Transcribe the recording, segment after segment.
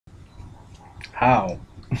How?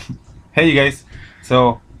 Hey you guys,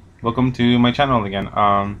 so welcome to my channel again.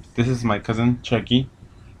 This is my cousin Chucky.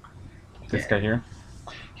 This guy here.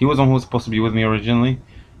 He was the one who was supposed to be with me originally,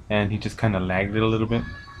 and he just kind of lagged it a little bit.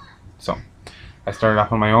 So I started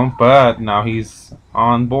off on my own, but now he's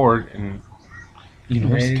on board, and there's a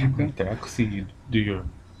Ready to camera go? right there. I could see you do your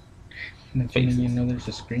That's when faces, you know there's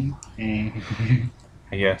a screen.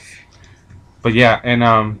 I guess. But yeah,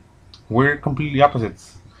 and we're completely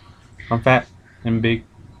opposites. I'm fat and big.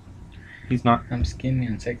 He's not. I'm skinny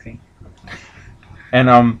and sexy.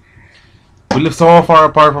 And we live so far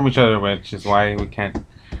apart from each other, which is why we can't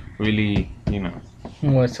really,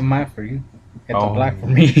 What's a mile for you? It's a Oh. block for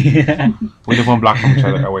me. We live one block from each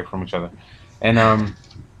other, away from each other, and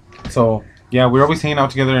so yeah, we're always hanging out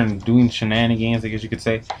together and doing shenanigans, I guess you could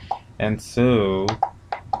say. And so,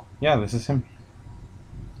 yeah, this is him.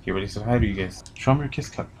 He already said hi to you guys. Show him your kiss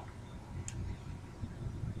cup.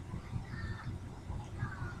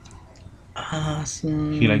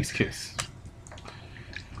 Awesome. He likes kiss.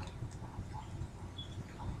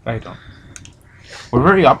 I don't. We're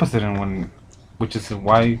very opposite in one, which is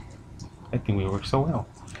why I think we work so well.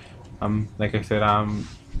 Like I said, I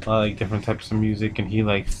like different types of music, and he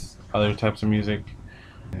likes other types of music.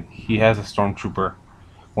 He has a stormtrooper,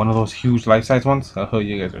 one of those huge life-size ones. Oh,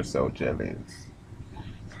 you guys are so jealous.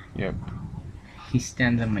 Yep. He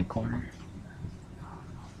stands in my corner.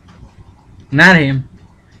 Not him.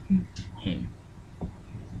 Him.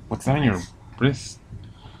 What's that on your wrist?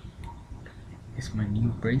 It's my new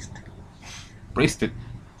bracelet. Braced it.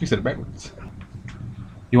 You said it backwards.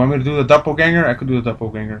 You want me to do the doppelganger? I could do the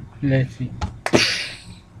doppelganger. Let's see.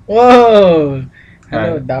 Whoa! Hello,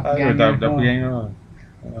 Alright, doppelganger. doppelganger.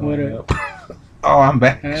 What up? Oh, I'm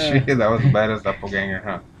back. Shit, that was bad as doppelganger,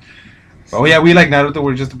 huh? Oh yeah, we like Naruto.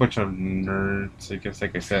 We're just a bunch of nerds, I guess.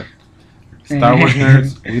 Like I said, Star Wars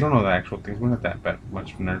nerds. We don't know the actual things. We're not that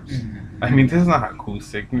much of nerds. I mean, this is not a cool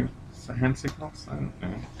signal. Hand signals. I don't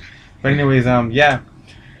know. But anyways, yeah,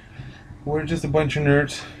 we're just a bunch of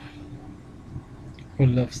nerds. Who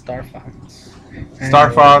loves Star Fox? Star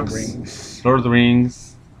And Fox, Lord of the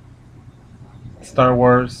Rings, Star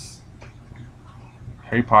Wars,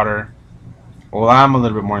 Harry Potter. Well, I'm a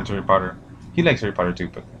little bit more into Harry Potter. He likes Harry Potter too,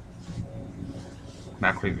 but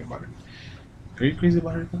not crazy about it. Are you crazy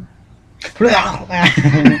about Harry Potter?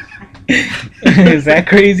 Is that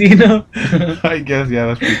crazy enough? I guess, yeah,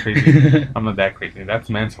 that's pretty crazy. I'm not that crazy. That's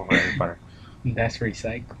mental for Harry Potter. That's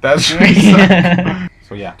recycled. That's recycled.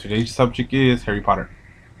 So yeah, today's subject is Harry Potter.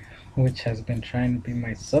 Which has been trying to be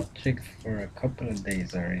my subject for a couple of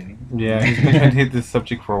days already. Yeah, he's been trying to hit this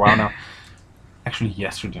subject for a while now. Actually,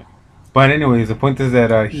 yesterday. But anyways, the point is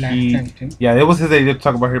that yeah, it was his idea to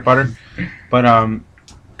talk about Harry Potter. But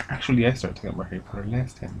actually, I started talking about Harry Potter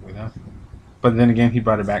last time without him. But then again, he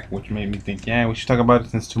brought it back, which made me think, yeah, we should talk about it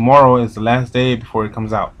since tomorrow is the last day before it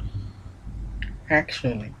comes out.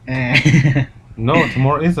 Actually. No,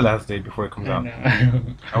 tomorrow is the last day before it comes out.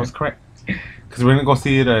 I was correct. Because we're going to go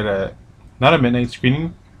see it at not a midnight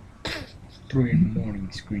screening. 3 in the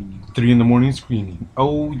morning screening. 3 in the morning screening.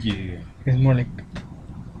 Oh, yeah. It's more like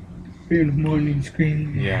 3 in the morning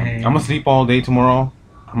screening. Yeah. I'm going to sleep all day tomorrow.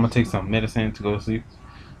 I'm going to take some medicine to go to sleep.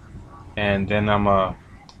 And then I'm going to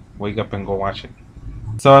wake up and go watch it.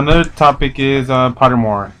 So another topic is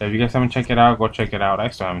Pottermore. If you guys haven't checked it out, go check it out. I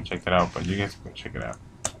still haven't checked it out, but you guys go check it out.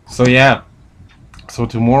 So yeah. So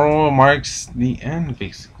tomorrow marks the end,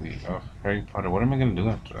 basically, of Harry Potter. What am I going to do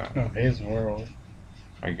after that? Of his world.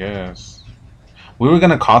 I guess. We were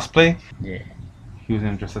going to cosplay. Yeah. He was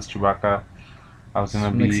going to dress as Chewbacca. I was going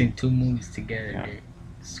to be... Mixing two movies together. Yeah.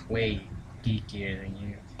 It's way geekier than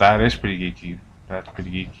you. That is pretty geeky. That's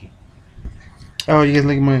pretty geeky. Oh, you guys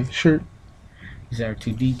like my shirt? He's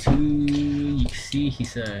R2D2. You can see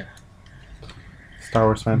he's a Star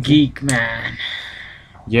Wars fan. Geek man.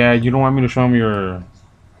 Yeah, you don't want me to show him your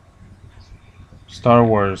Star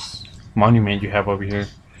Wars monument you have over here?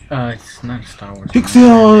 It's not a Star Wars.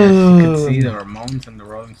 Pixel! You can see the Ramones and the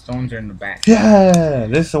Rolling Stones are in the back. Yeah!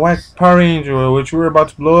 This is a white Power Ranger, which we were about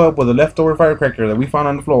to blow up with a leftover firecracker that we found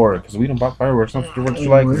on the floor. Because we don't buy fireworks. Not sure what you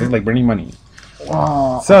like, because it's like burning money.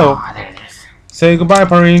 Oh, so, there it is. Say goodbye,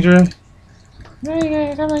 Power Ranger. Hey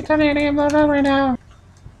guys, I'm like telling you to get blown up right now.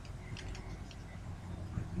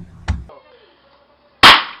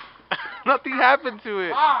 Nothing happened to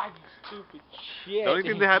it. Ah, you stupid shit. The only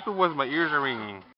thing that happened was my ears are ringing.